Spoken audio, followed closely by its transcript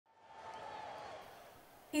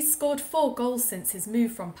He's scored 4 goals since his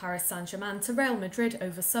move from Paris Saint-Germain to Real Madrid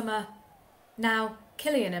over summer. Now,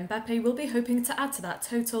 Kylian Mbappé will be hoping to add to that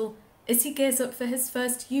total as he gears up for his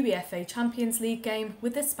first UEFA Champions League game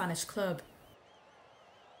with the Spanish club.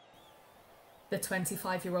 The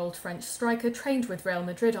 25-year-old French striker trained with Real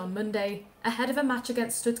Madrid on Monday, ahead of a match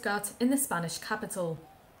against Stuttgart in the Spanish capital.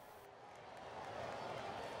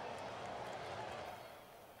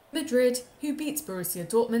 Madrid, who beat Borussia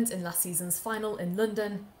Dortmund in last season's final in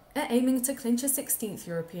London, are aiming to clinch a 16th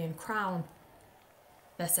European crown.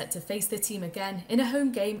 They're set to face the team again in a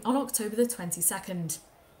home game on October the 22nd.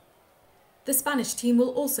 The Spanish team will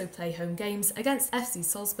also play home games against FC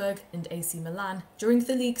Salzburg and AC Milan during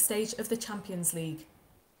the league stage of the Champions League.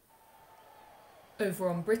 Over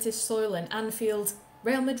on British soil in Anfield,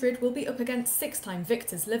 Real Madrid will be up against 6-time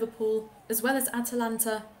victors Liverpool, as well as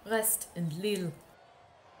Atalanta, Brest and Lille.